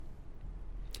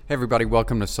Hey everybody,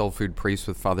 welcome to Soul Food Priest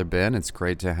with Father Ben. It's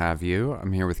great to have you.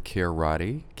 I'm here with Khira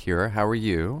Rotty. Khira, how are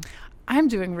you? I'm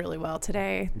doing really well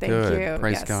today. Thank Good. you.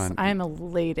 Praise God. I'm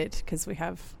elated because we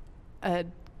have a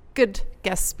good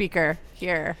guest speaker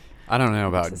here. I don't know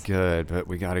about good, but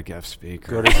we got a guest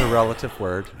speaker. Good is a relative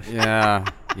word. Yeah.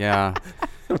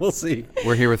 We'll see.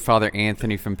 We're here with Father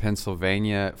Anthony from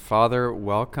Pennsylvania. Father,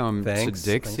 welcome to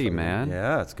Dixie, man.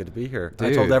 Yeah, it's good to be here.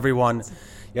 Dude. I told everyone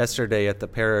yesterday at the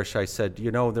parish, I said,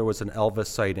 there was an Elvis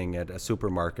sighting at a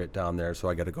supermarket down there, so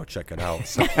I got to go check it out.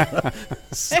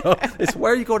 So it's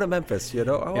where you go to Memphis, part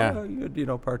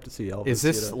to see Elvis. Is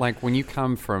this like when you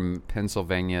come from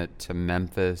Pennsylvania to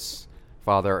Memphis,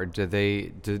 Father, or do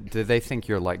they think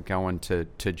you're like going to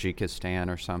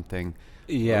Tajikistan or something?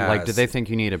 Yeah. Like, do they think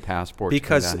you need a passport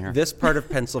because to come down here? This part of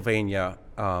Pennsylvania,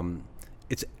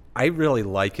 I really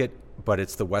like it, but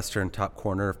it's the western top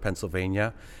corner of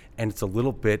Pennsylvania, and it's a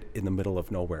little bit in the middle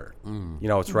of nowhere.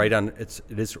 It's right on. It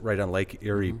is right on Lake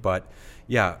Erie, but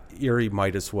yeah, Erie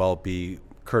might as well be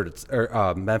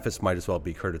Memphis might as well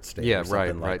be Kurdistan. Yeah, or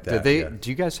something right. Like that. Do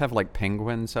you guys have like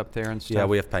penguins up there and stuff? Yeah,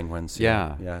 we have penguins.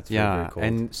 Yeah, it's very cool.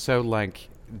 And so like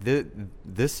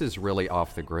this is really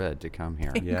off the grid to come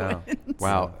here. Yeah.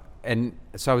 Wow. And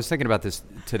so I was thinking about this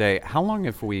today. How long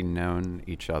have we known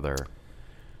each other?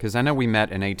 Because I know we met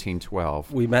in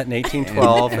 1812. We met in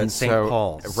 1812 and at St.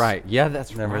 Paul's. Right. Yeah,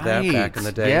 that's Remember right. that back in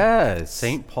the day? Yes.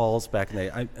 St. Paul's back in the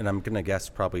day. And I'm going to guess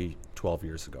probably 12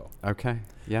 years ago. Okay.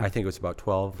 Yeah. I think it was about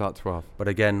 12. About 12. But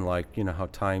again, how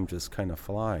time just kind of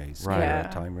flies. Right. Yeah.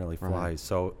 Time really flies. Right.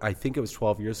 So I think it was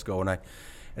 12 years ago.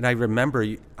 And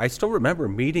I still remember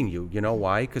meeting you. You know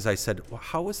why? Because I said, well,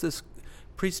 how is this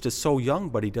priest is so young,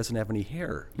 but he doesn't have any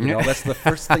hair? That's the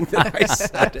first thing that I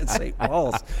said at St.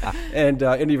 Paul's. And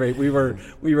at any rate, we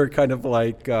were kind of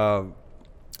like, I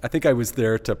think I was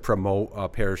there to promote a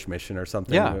parish mission or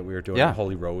something. Yeah. We were doing a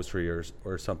Holy Rosary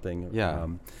or something. Yeah.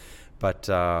 But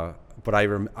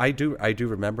I do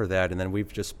remember that, and then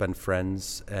we've just been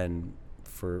friends and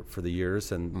for the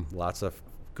years, and lots of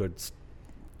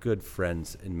good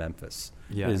friends in Memphis.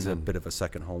 Yeah, it is a bit of a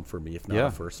second home for me, if not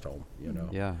a first home.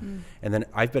 Yeah. And then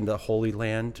I've been to Holy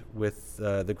Land with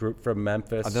the group from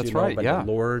Memphis. That's right. Been Yeah.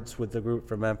 to Lourdes with the group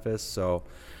from Memphis. So,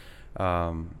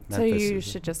 So you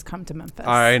should just come to Memphis.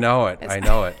 I know it.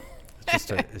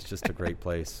 It's just a great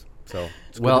place. So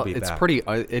it's good to be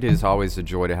back. It is always a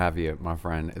joy to have you, my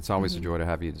friend. It's always a joy to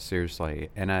have you, seriously.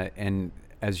 And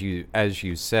as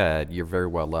you said, you're very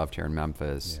well loved here in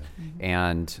Memphis.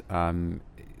 Yeah. And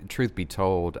truth be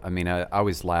told, I mean, I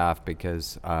always laugh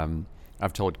because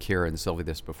I've told Khira and Sylvie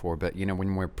this before, but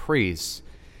when we're priests,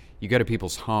 you go to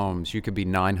people's homes, you could be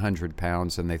 900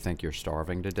 pounds and they think you're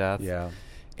starving to death. Yeah.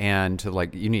 And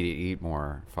you need to eat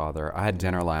more, Father. I had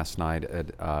dinner last night at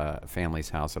a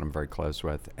family's house that I'm very close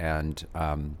with, and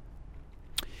I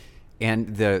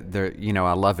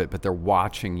love it, but they're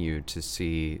watching you to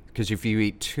see, because if you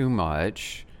eat too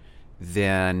much,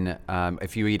 then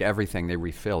if you eat everything, they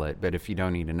refill it. But if you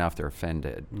don't eat enough, they're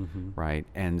offended, right?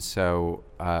 And so,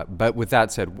 but with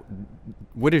that said,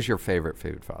 what is your favorite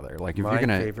food, Father? Like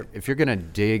if you're gonna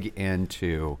dig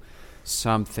into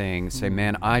something, say,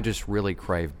 man, I just really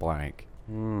crave blank.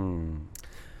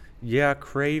 Yeah,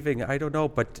 craving. I don't know,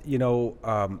 but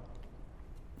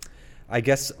I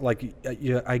guess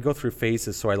I go through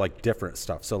phases, so I like different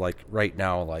stuff. So like right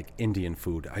now, like Indian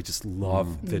food, I just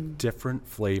love the different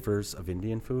flavors of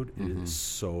Indian food. It is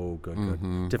so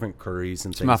good. Different curries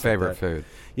and things. It's my favorite food.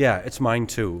 Yeah, it's mine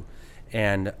too.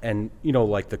 And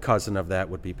like the cousin of that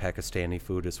would be Pakistani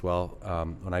food as well.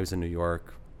 When I was in New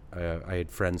York, I had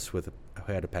friends who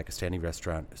had a Pakistani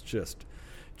restaurant. It's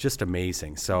just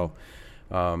amazing. So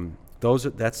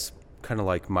that's kind of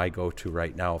like my go-to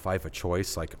right now. If I have a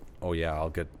choice, like, oh yeah, I'll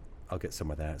get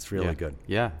some of that. It's really good.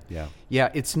 Yeah.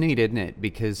 It's neat, isn't it?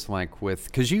 Because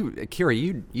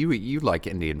Khira, you like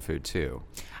Indian food too.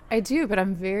 I do, but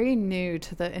I'm very new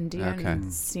to the Indian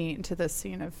scene, to the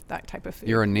scene of that type of food.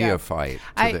 You're a neophyte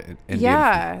to the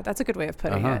Indian food. That's a good way of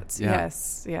putting it. Yeah.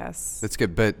 Yes. That's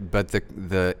good, but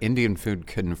the Indian food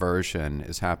conversion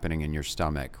is happening in your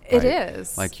stomach. Right? It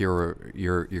is. Like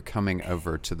you're coming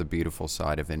over to the beautiful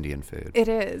side of Indian food. It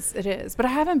is. But I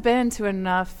haven't been to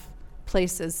enough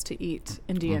places to eat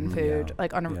Indian food,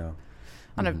 like on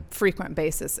a frequent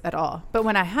basis at all. But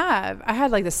when I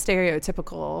had like the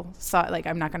stereotypical thought, like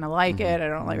I'm not going to like it. I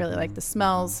don't really like the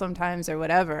smells sometimes or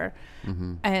whatever.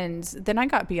 And then I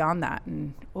got beyond that,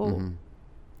 and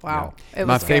wow. Yeah.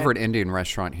 My favorite Indian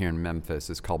restaurant here in Memphis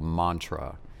is called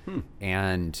Mantra.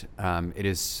 And it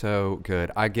is so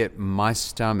good. My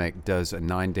stomach does a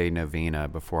 9-day novena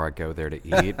before I go there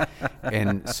to eat.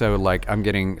 And so like I'm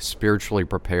getting spiritually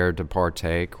prepared to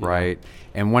partake, right?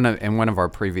 And in one of our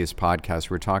previous podcasts,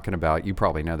 we were talking about, you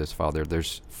probably know this, Father,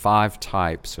 there's 5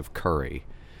 types of curry.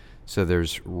 So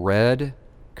there's red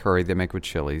curry they make with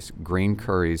chilies, green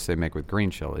curries they make with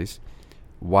green chilies,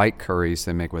 white curries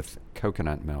they make with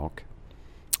coconut milk.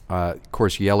 Of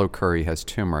course, yellow curry has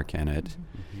turmeric in it,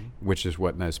 which is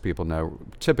what most people know,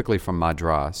 typically from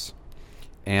Madras.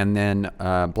 And then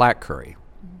black curry,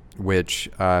 which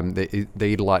they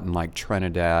eat a lot in like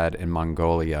Trinidad and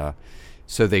Mongolia.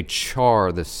 So they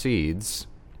char the seeds,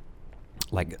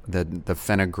 like the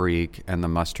fenugreek and the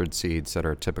mustard seeds that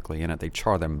are typically in it. They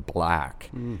char them black,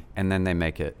 and then they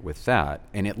make it with that.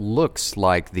 And it looks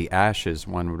like the ashes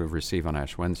one would receive on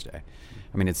Ash Wednesday.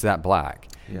 I mean, it's that black.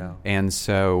 Yeah. And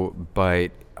so,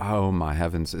 but, oh my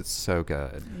heavens, it's so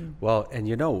good. Well, and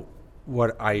you know,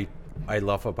 what I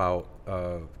love about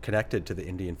connected to the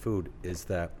Indian food is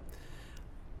that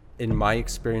in my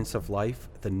experience of life,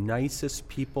 the nicest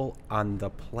people on the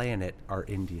planet are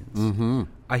Indians.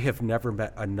 I have never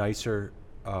met a nicer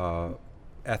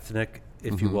ethnic,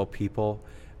 if you will, people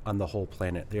on the whole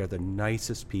planet. They are the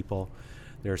nicest people.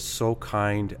 They're so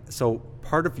kind. So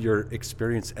part of your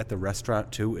experience at the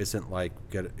restaurant too isn't like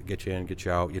get you in, get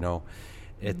you out. You know,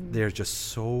 they're just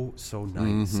so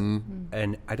nice.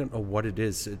 And I don't know what it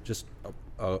is. It's just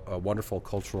a wonderful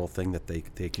cultural thing that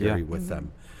they carry with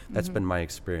them. That's been my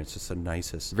experience. It's the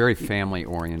nicest. Very family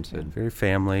oriented. Very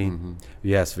family.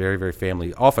 Yes, very, very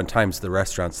family. Oftentimes the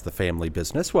restaurant's the family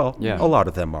business. Well, a lot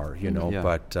of them are, you know,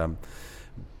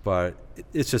 but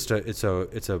it's just it's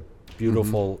a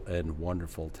beautiful and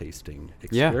wonderful tasting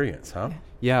experience, huh?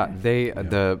 Yeah,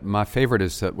 my favorite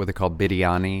is what they call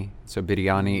biryani. So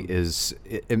biryani is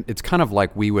it's kind of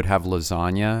like we would have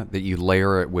lasagna, that you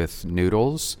layer it with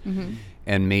noodles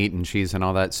and meat and cheese and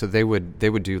all that. So they would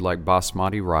do like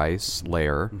basmati rice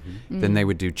layer, then they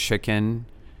would do chicken,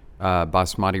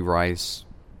 basmati rice,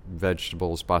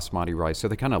 vegetables, basmati rice. So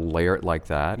they kind of layer it like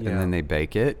that, and then they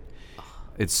bake it.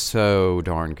 It's so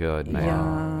darn good, man.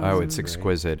 Yeah. Oh, it's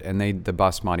exquisite. And the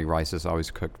basmati rice is always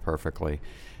cooked perfectly.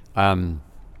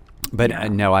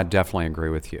 But no, I definitely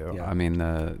agree with you. Yeah. I mean,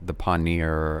 the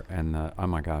paneer and oh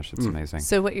my gosh, it's amazing.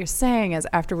 So what you're saying is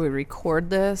after we record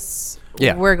this,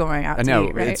 we're going out to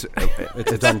eat, right?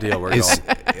 It's a done deal. We're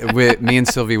going. Me and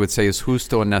Sylvie would say, "Es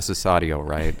justo necesario,"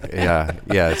 right? Yeah.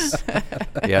 Yes.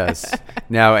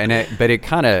 No, but it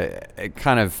kind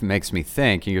of makes me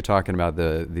think. You're talking about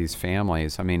these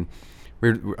families. I mean,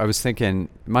 I was thinking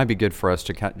it might be good for us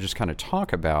to just kind of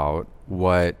talk about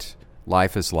what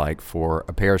life is like for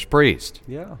a parish priest.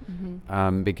 Yeah.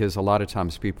 Because a lot of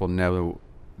times people know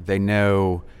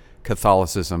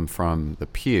Catholicism from the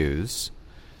pews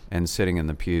and sitting in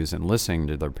the pews and listening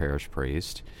to their parish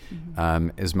priest,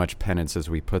 as much penance as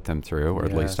we put them through, or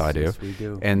at least I do. Yes, we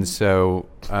do. And so,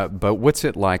 but what's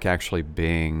it like actually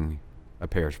being a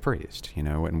parish priest, you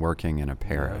know, and working in a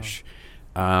parish,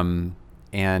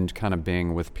 and kind of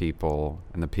being with people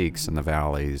in the peaks and the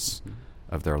valleys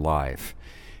of their life?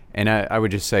 And I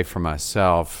would just say for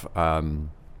myself,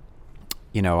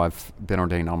 you know, I've been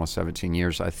ordained almost 17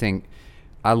 years. I think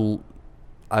I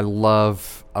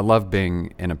love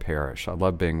being in a parish. I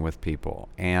love being with people.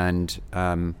 And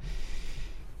I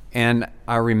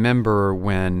remember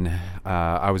when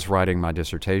I was writing my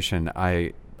dissertation,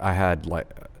 I had like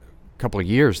a couple of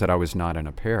years that I was not in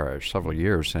a parish, several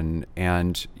years.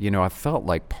 And you know, I felt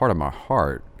like part of my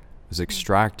heart was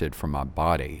extracted from my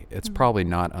body. It's probably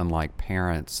not unlike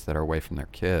parents that are away from their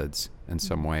kids in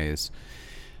some ways.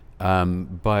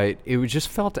 But it just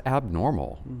felt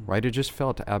abnormal, right? It just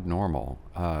felt abnormal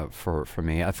for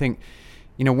me. I think,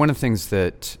 you know, one of the things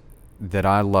that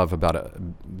I love about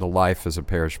the life as a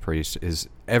parish priest is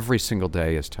every single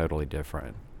day is totally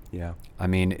different. Yeah. I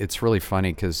mean, it's really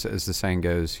funny because, as the saying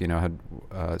goes, you know,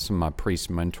 I had some of my priest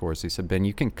mentors, he said, Ben,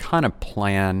 you can kind of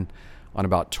plan on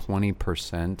about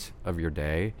 20% of your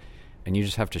day, and you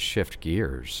just have to shift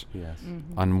gears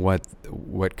on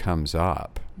what comes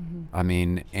up. I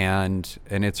mean, and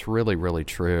it's really, really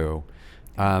true.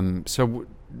 So,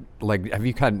 like, have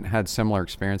you had similar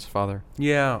experience, Father?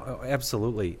 Yeah,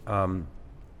 absolutely. I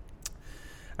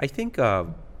think,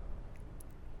 you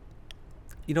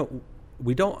know,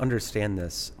 we don't understand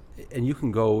this. And you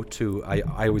can go to,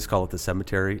 I always call it the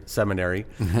seminary,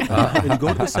 and go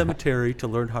to the cemetery to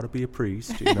learn how to be a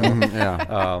priest. You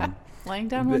know? Laying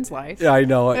down one's life. Yeah, I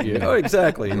know. Oh,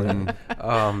 exactly.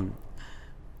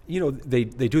 You know, they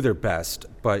do their best,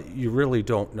 but you really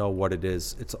don't know what it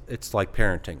is. It's like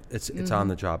parenting. It's on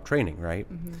the job training, right?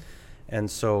 And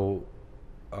so,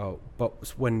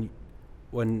 but when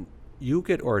you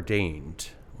get ordained,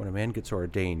 when a man gets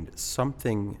ordained,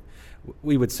 something,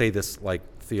 we would say this like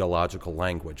theological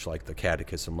language, like the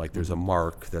catechism, like there's a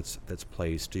mark that's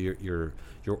placed. You're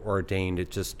ordained.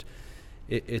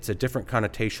 It's a different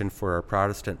connotation for our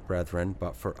Protestant brethren,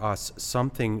 but for us,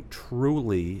 something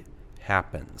truly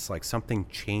happens, like something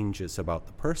changes about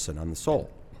the person on the soul.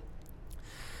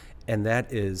 And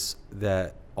that is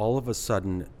that all of a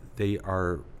sudden they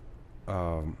are,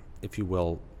 if you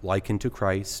will, likened to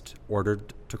Christ,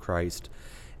 ordered to Christ,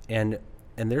 and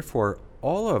therefore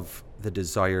all of the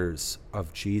desires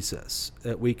of Jesus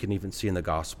that we can even see in the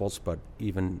Gospels, but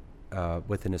even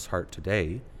within his heart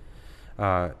today,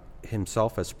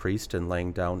 himself as priest and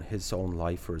laying down his own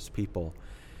life for his people,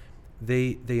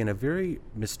 they in a very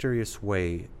mysterious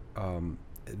way,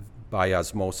 by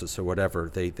osmosis or whatever,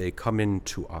 they come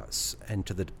into us and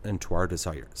to our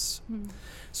desires.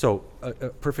 So a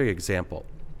perfect example,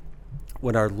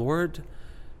 when our Lord,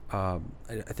 I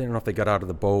don't know if they got out of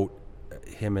the boat,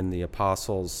 him and the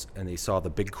apostles, and they saw the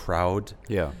big crowd.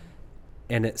 Yeah.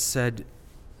 And it said,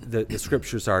 the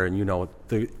scriptures are, and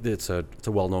it's a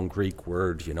well-known Greek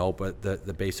word, but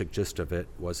the basic gist of it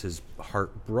was his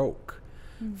heart broke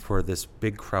for this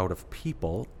big crowd of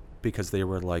people because they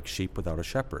were like sheep without a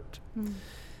shepherd.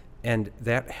 And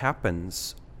that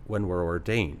happens when we're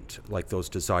ordained, like those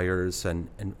desires, and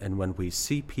when we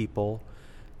see people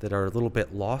that are a little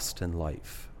bit lost in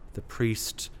life. The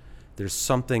priest, there's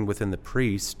something within the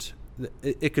priest,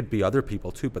 it could be other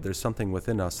people too, but there's something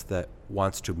within us that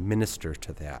wants to minister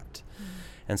to that.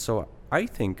 And so I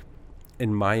think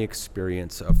in my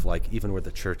experience of like even where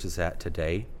the church is at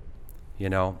today,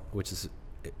 which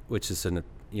is in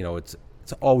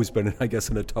it's always been, I guess,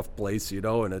 in a tough place, in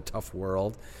a tough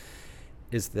world,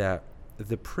 is that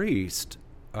the priest,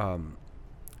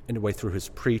 in a way through his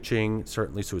preaching,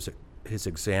 certainly through his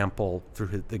example,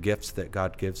 through the gifts that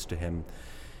God gives to him,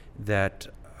 that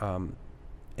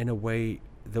in a way,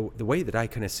 the way that I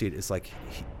kind of see it is like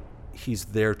he's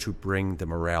there to bring the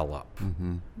morale up,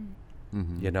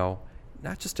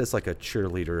 not just as like a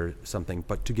cheerleader or something,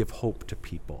 but to give hope to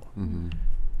people and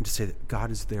to say that God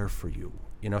is there for you.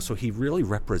 So he really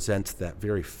represents that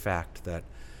very fact that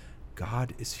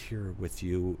God is here with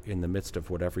you in the midst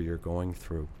of whatever you're going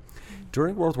through.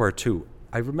 During World War II,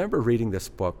 I remember reading this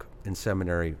book in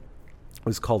seminary. It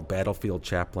was called Battlefield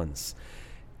Chaplains.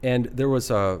 And there was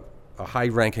a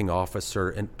high-ranking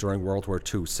officer during World War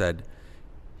II said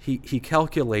he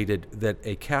calculated that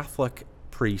a Catholic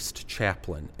priest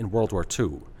chaplain in World War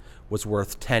II was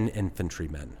worth 10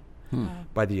 infantrymen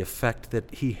by the effect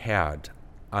that he had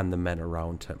on the men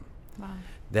around him. Wow.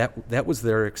 That was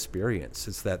their experience,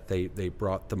 is that they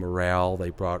brought the morale, they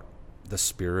brought the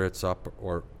spirits up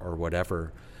or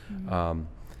whatever.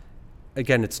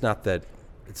 Again, it's not that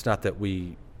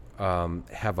we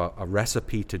have a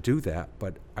recipe to do that,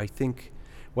 but I think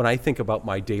when I think about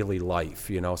my daily life,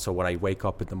 so when I wake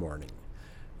up in the morning,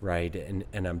 right,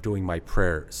 and I'm doing my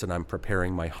prayers and I'm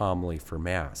preparing my homily for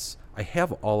Mass, I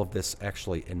have all of this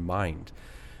actually in mind,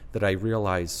 that I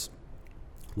realize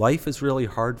life is really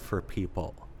hard for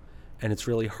people, and it's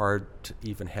really hard to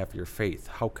even have your faith.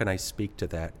 How can I speak to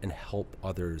that and help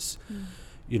others,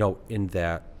 in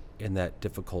that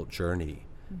difficult journey?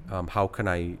 How can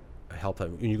I help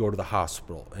them? When you go to the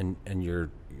hospital and you're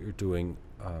doing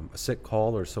a sick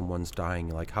call or someone's dying,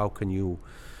 like how can you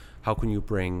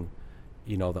bring,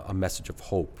 a message of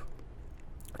hope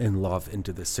and love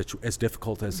into this situation, as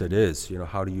difficult as it is?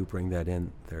 How do you bring that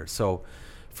in there? So,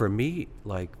 for me,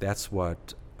 like that's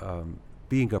what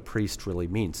being a priest really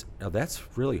means. Now that's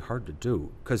really hard to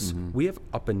do because we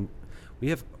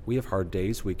have hard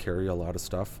days. We carry a lot of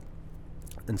stuff,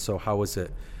 and so how is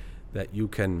it that you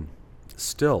can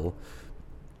still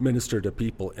minister to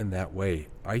people in that way?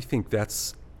 I think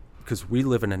that's because we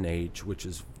live in an age which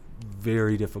is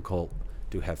very difficult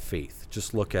to have faith.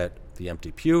 Just look at the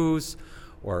empty pews,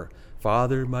 or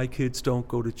Father, my kids don't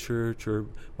go to church, or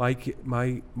my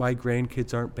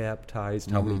grandkids aren't baptized.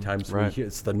 How many times we hear?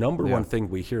 It's the number one thing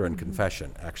we hear in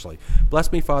confession, actually.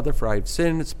 Bless me, Father, for I have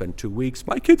sinned. It's been 2 weeks.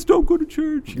 My kids don't go to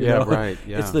church. You know? Right.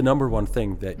 Yeah. It's the number one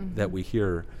thing that we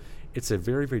hear. It's a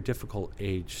very, very difficult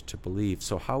age to believe.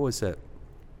 So how is it,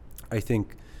 I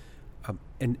think,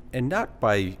 and not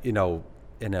by,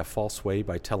 in a false way,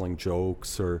 by telling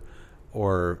jokes or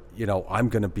I'm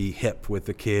going to be hip with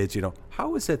the kids,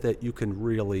 how is it that you can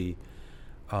really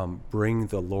bring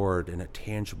the Lord in a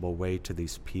tangible way to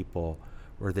these people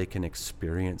where they can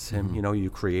experience him? You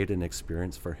create an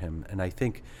experience for him. And I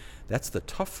think that's the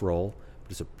tough role,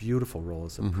 but it's a beautiful role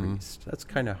as a priest. That's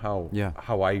kind of how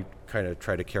I kind of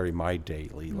try to carry my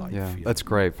daily life. Yeah, that's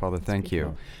great, Father. Thank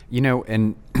you. You know,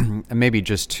 and maybe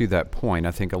just to that point,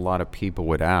 I think a lot of people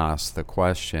would ask the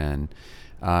question,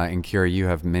 and Khira, you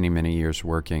have many, many years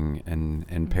working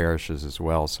in parishes as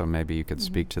well, so maybe you could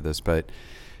speak to this. But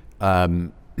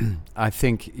I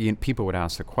think people would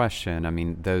ask the question, I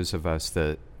mean, those of us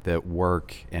that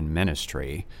work in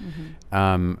ministry,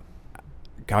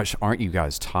 gosh, aren't you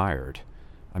guys tired?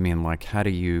 I mean, like, how do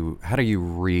you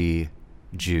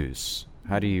re-juice?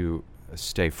 How do you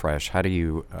stay fresh? How do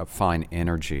you find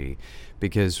energy?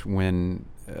 Because when,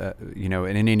 in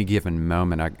any given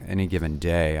moment, any given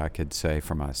day, I could say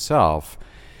for myself,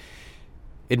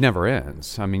 it never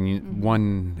ends. I mean,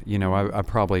 I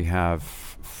probably have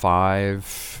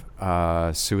 5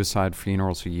 suicide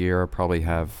funerals a year. I probably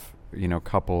have, a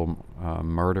couple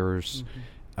murders.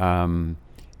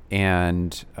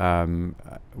 And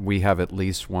we have at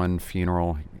least 1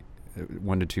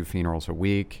 to 2 funerals a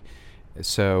week.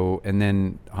 So, and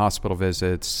then hospital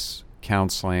visits,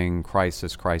 counseling,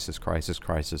 crisis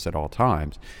at all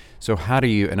times. So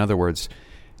in other words,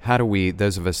 how do we,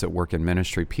 those of us that work in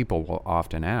ministry, people will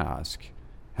often ask,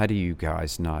 how do you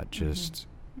guys not just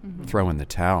throw in the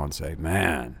towel and say,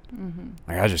 man,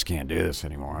 like, I just can't do this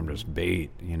anymore. I'm just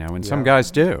beat, and some guys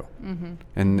do.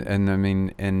 And I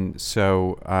mean, and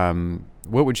so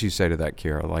what would you say to that,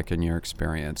 Khira, like in your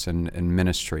experience in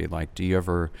ministry? Like, do you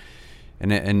ever,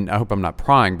 and I hope I'm not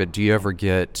prying, but do you ever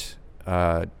get,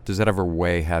 does that ever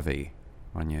weigh heavy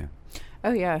on you?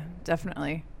 Oh yeah,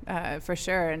 definitely. For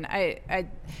sure. And I,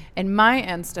 in my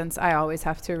instance, I always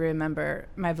have to remember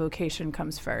my vocation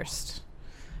comes first.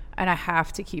 And I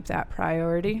have to keep that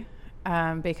priority,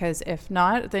 because if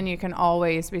not, then you can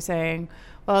always be saying,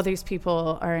 well, these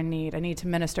people are in need. I need to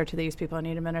minister to these people. I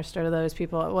need to minister to those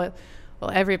people. Well,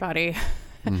 everybody,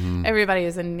 everybody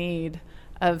is in need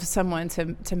of someone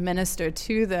to minister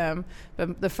to them.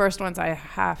 But the first ones I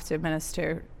have to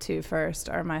minister to first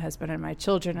are my husband and my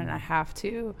children, and I have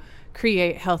to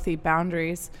create healthy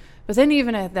boundaries. But then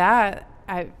even at that,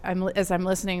 as I'm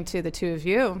listening to the two of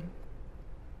you,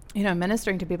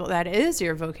 ministering to people, that is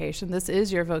your vocation. This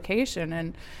is your vocation.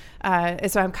 And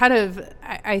so I'm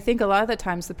I think a lot of the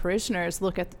times the parishioners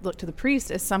look to the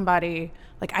priest as somebody,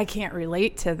 like, I can't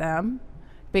relate to them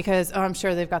because, I'm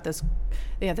sure they've got this,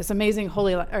 this amazing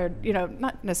holy life, or,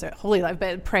 not necessarily holy life,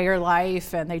 but prayer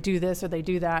life, and they do this or they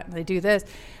do that and they do this.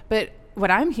 But what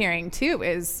I'm hearing too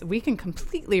is we can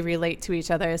completely relate to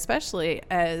each other, especially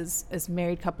as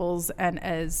married couples and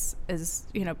as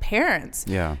parents.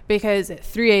 Yeah. Because at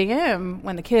 3 a.m.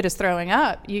 when the kid is throwing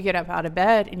up, you get up out of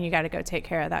bed and you got to go take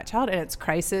care of that child, and it's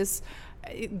crisis.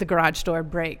 The garage door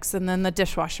breaks, and then the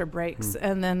dishwasher breaks,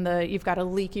 and then you've got a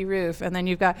leaky roof, and then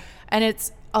and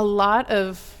it's a lot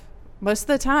of, most of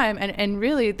the time, and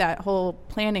really that whole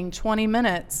planning 20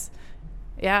 minutes.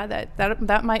 Yeah,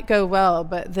 that might go well,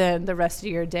 but then the rest of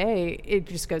your day, it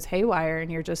just goes haywire,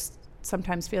 and you're just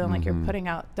sometimes feeling like you're putting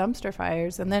out dumpster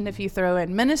fires. And then if you throw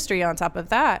in ministry on top of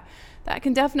that, that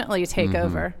can definitely take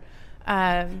over.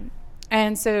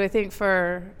 And so I think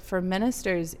for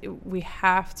ministers, we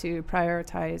have to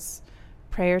prioritize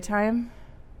prayer time.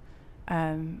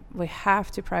 We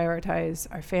have to prioritize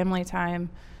our family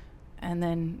time, and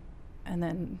then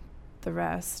the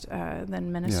rest.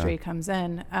 Then ministry comes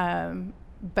in.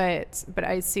 But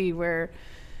I see where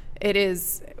it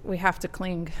is, we have to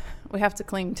cling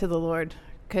to the Lord,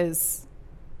 because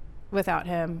without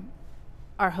him,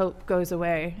 our hope goes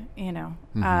away,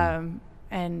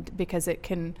 and because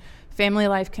family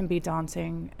life can be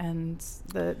daunting, and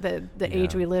the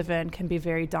age we live in can be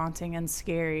very daunting and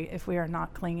scary if we are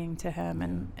not clinging to him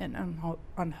and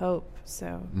on hope.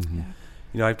 So,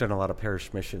 I've done a lot of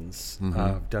parish missions.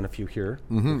 I've done a few here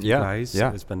with you guys.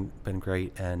 Yeah. It's been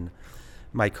great. And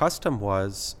my custom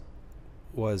was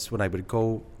when I would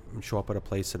go and show up at a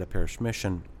place at a parish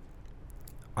mission,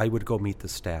 I would go meet the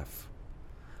staff.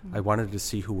 I wanted to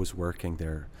see who was working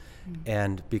there.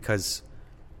 And because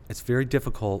it's very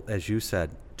difficult, as you said,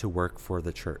 to work for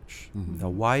the church. Now,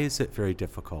 why is it very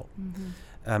difficult?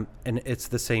 And it's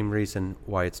the same reason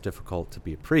why it's difficult to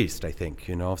be a priest, I think,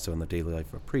 so in the daily life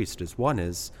of a priest is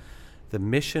the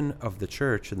mission of the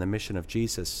church and the mission of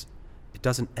Jesus, it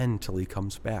doesn't end till he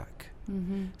comes back.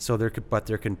 So there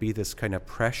can be this kind of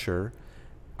pressure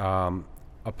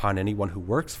upon anyone who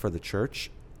works for the church.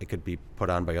 It could be put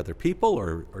on by other people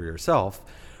or yourself.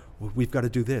 Well, we've got to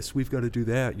do this, we've got to do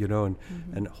that,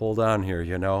 and hold on here,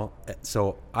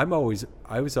 So I was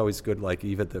always good, like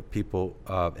even the people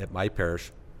at my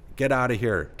parish, get out of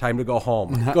here, time to go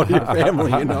home, go to your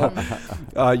family,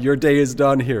 your day is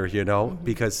done here,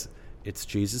 because it's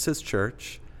Jesus's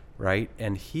church, right?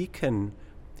 And he can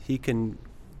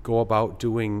go about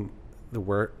doing the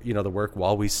work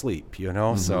while we sleep,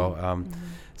 So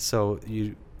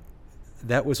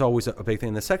that was always a big thing.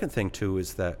 And the second thing too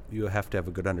is that you have to have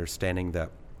a good understanding that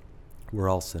we're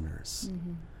all sinners,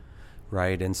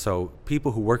 right? And so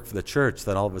people who work for the church,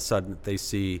 then all of a sudden they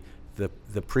see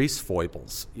the priest's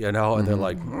foibles, and they're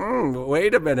like,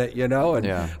 wait a minute, and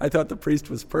I thought the priest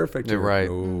was perfect. You're right.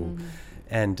 No.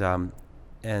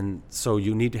 And so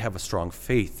you need to have a strong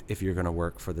faith if you're going to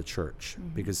work for the church,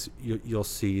 because you'll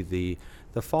see the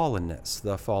fallenness,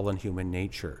 the fallen human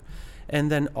nature. And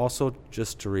then also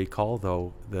just to recall,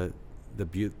 though,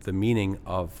 the meaning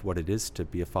of what it is to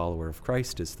be a follower of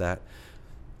Christ is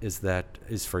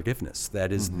forgiveness.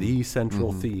 That is the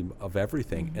central theme of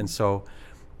everything. And so,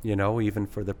 even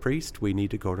for the priest, we need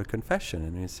to go to confession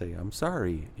and say, I'm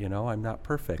sorry, I'm not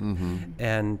perfect.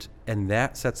 And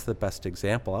that sets the best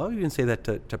example. I'll even say that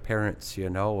to parents,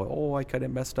 I kind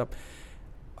of messed up.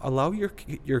 Allow your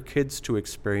kids to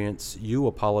experience you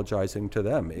apologizing to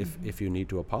them if you need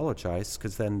to apologize,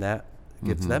 because then that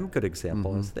gives them good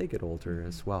example as they get older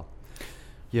as well.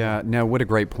 Yeah, no, what a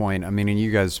great point. I mean, and you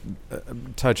guys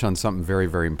touch on something very,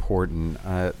 very important.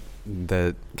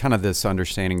 The kind of this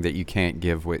understanding that you can't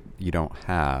give what you don't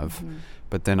have,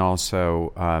 but then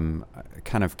also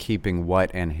kind of keeping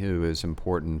what and who is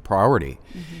important priority.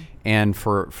 And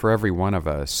for every one of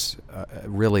us,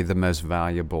 really the most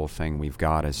valuable thing we've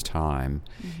got is time.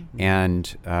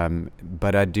 And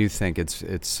but I do think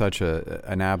it's such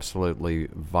an absolutely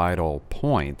vital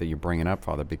point that you're bringing up,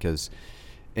 Father, because,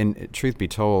 in truth be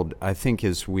told, I think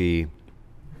it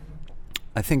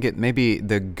may be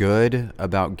the good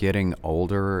about getting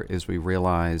older is we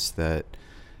realize that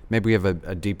maybe we have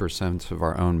a deeper sense of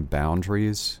our own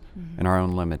boundaries and our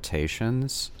own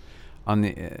limitations,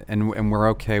 and we're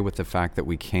okay with the fact that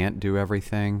we can't do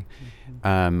everything.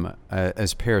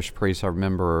 As parish priests, I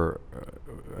remember,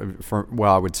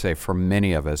 I would say for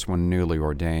many of us, when newly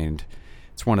ordained,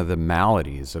 it's one of the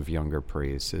maladies of younger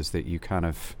priests is that you kind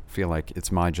of feel like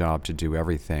it's my job to do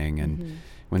everything. And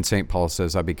when St. Paul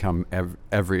says, I become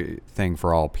everything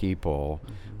for all people,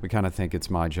 we kind of think it's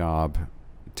my job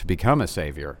to become a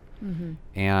savior.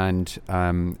 And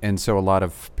so a lot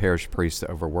of parish priests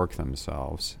overwork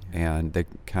themselves, and they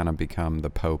kind of become the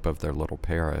pope of their little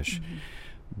parish.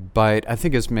 But I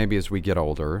think as we get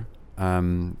older,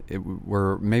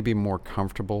 we're maybe more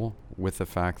comfortable with the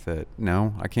fact that,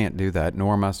 no, I can't do that,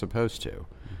 nor am I supposed to.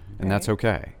 And that's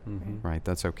okay, right?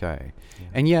 That's okay. Yeah.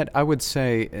 And yet, I would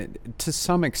say, to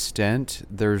some extent,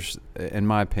 in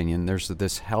my opinion, there's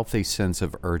this healthy sense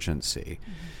of urgency.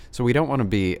 So we don't want to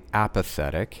be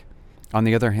apathetic. On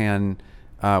the other hand,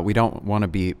 we don't want to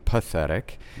be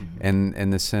pathetic in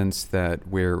the sense that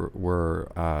we're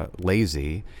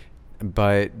lazy.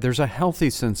 But there's a healthy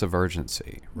sense of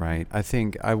urgency, right? I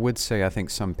think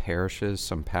some parishes,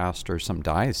 some pastors, some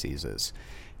dioceses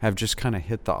have just kind of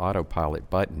hit the autopilot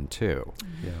button too.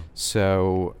 Yeah.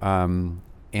 So,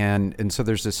 and so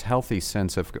there's this healthy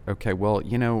sense of, okay, well,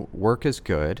 work is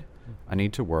good. I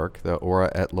need to work, the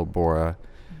ora et labora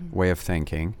way of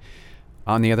thinking.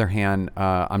 On the other hand,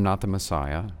 I'm not the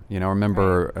Messiah.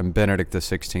 Remember Benedict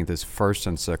XVI, his first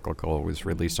encyclical was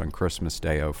released on Christmas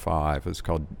Day 2005. It was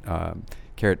called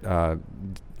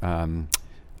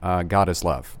God is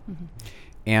Love.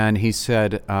 And he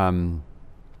said in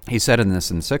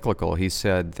this encyclical, he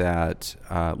said that,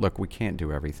 look, we can't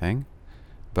do everything,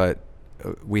 but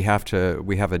we have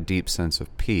a deep sense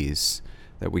of peace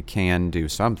that we can do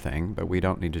something, but we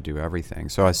don't need to do everything.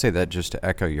 So I say that just to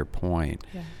echo your point.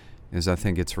 Yeah. Is I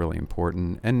think it's really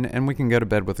important, and we can go to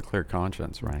bed with a clear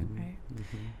conscience, right? Right.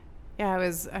 Yeah, I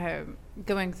was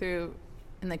going through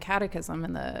in the catechism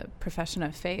in the profession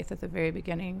of faith at the very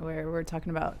beginning where we're talking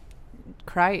about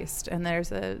Christ, and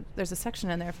there's a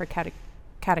section in there for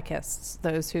catechists,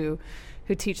 those who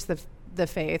teach the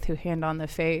faith, who hand on the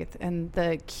faith. And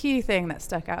the key thing that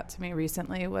stuck out to me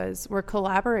recently was we're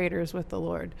collaborators with the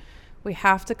Lord. We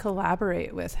have to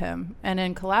collaborate with him, and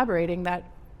in collaborating, that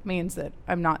means that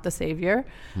I'm not the savior,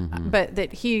 but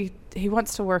that he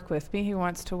wants to work with me. He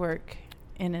wants to work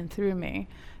in and through me.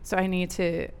 So I need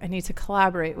to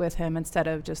collaborate with him instead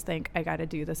of just think I got to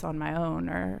do this on my own,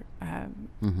 or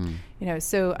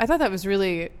So I thought that was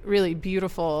really, really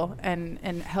beautiful and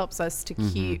helps us to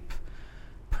keep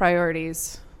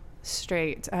priorities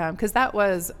straight, because that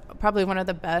was probably one of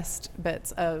the best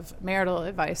bits of marital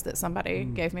advice that somebody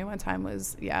gave me one time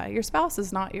was, your spouse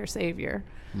is not your savior,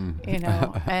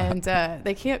 and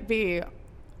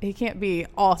he can't be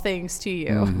all things to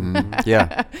you.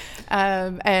 Yeah.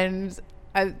 And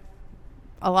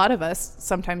a lot of us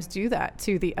sometimes do that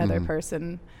to the other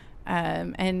person,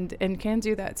 and can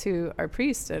do that to our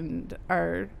priest and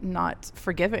are not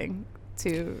forgiving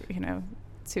to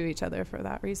each other for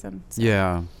that reason. So.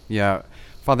 Yeah.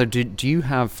 Father, do you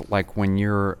have, like, when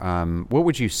you're, what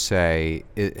would you say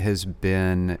it has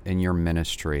been in your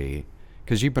ministry?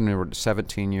 Because you've been there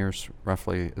 17 years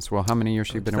roughly as well. How many years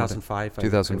have you been 2005.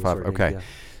 2005. Okay. Yeah.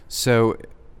 So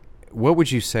what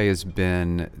would you say has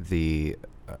been the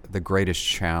greatest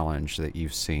challenge that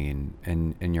you've seen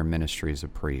in your ministry as a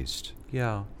priest?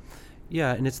 Yeah,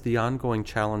 and it's the ongoing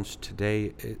challenge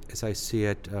today, as I see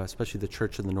it, especially the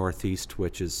church in the Northeast,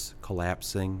 which is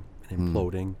collapsing and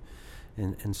imploding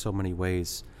in so many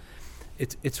ways.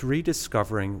 It's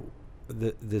rediscovering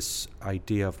this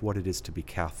idea of what it is to be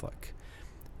Catholic.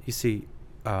 You see,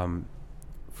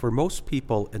 for most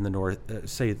people in the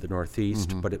the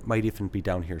Northeast, but it might even be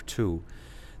down here too,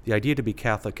 the idea to be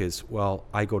Catholic is, well,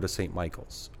 I go to St.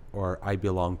 Michael's, or I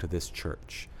belong to this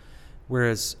church.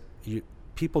 Whereas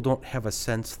people don't have a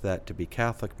sense that to be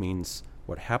Catholic means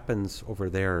what happens over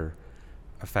there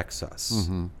affects us.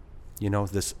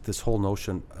 This whole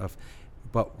notion of,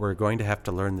 but we're going to have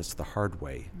to learn this the hard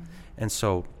way. And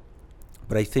so,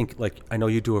 but I think, like, I know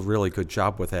you do a really good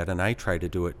job with that, and I try to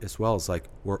do it as well, as like,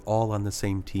 we're all on the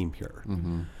same team here.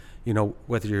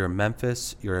 Whether you're in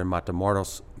Memphis, you're in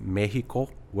Matamoros, Mexico,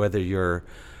 whether you're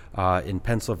in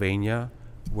Pennsylvania,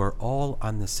 we're all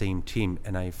on the same team.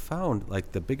 And I found,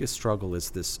 like, the biggest struggle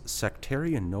is this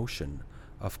sectarian notion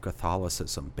of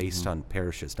Catholicism based on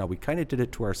parishes. Now, we kind of did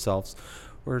it to ourselves,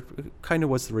 or it kind of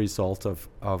was the result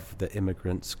of the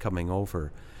immigrants coming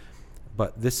over.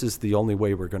 But this is the only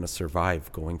way we're going to survive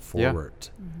going forward,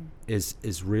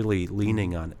 is really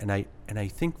leaning on. And I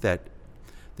think that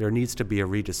there needs to be a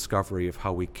rediscovery of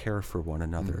how we care for one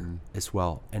another as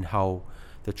well, and how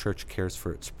the church cares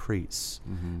for its priests.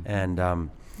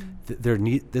 And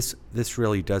this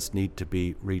really does need to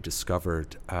be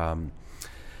rediscovered.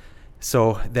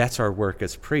 So that's our work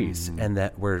as priests, and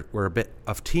that we're a bit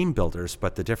of team builders,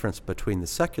 but the difference between the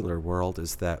secular world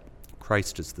is that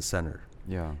Christ is the center.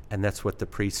 Yeah. And that's what the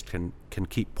priest can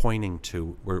keep pointing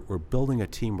to. We're building a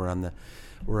team. We're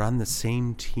on the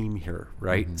same team here,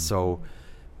 right? So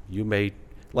you may,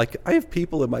 like, I have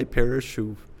people in my parish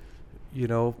who,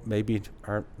 maybe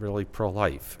aren't really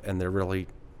pro-life, and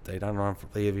they don't know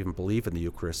if they even believe in the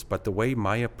Eucharist. But the way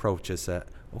my approach is that,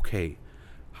 okay,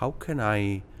 how can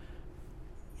I,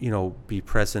 be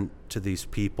present to these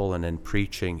people and in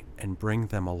preaching and bring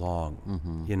them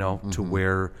along, to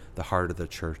where the heart of the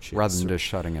church is. Rather than just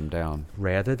shutting them down.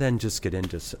 Rather than just get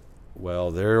into,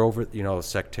 well, they're over,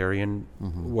 sectarian,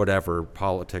 whatever,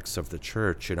 politics of the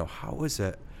church. How is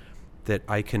it that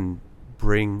I can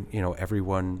bring,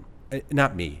 everyone,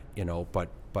 not me,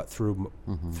 but through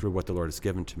what the Lord has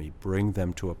given to me, bring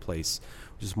them to a place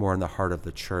which is more in the heart of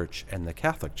the church and the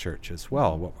Catholic Church as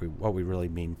well, what we really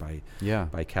mean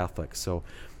by Catholic. So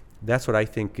that's what I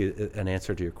think an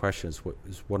answer to your question is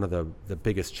one of the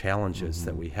biggest challenges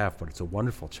that we have, but it's a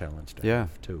wonderful challenge to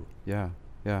have too. Yeah.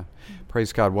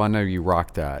 Praise God. Well, I know you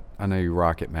rock that. I know you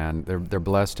rock it, man. They're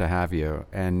blessed to have you.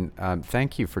 And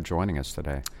thank you for joining us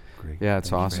today. Great. Yeah,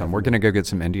 it's awesome. We're going to go get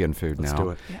some Indian food now. Let's do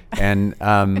it.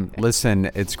 And listen,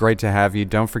 it's great to have you.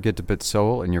 Don't forget to put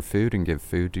soul in your food and give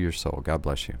food to your soul. God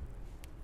bless you.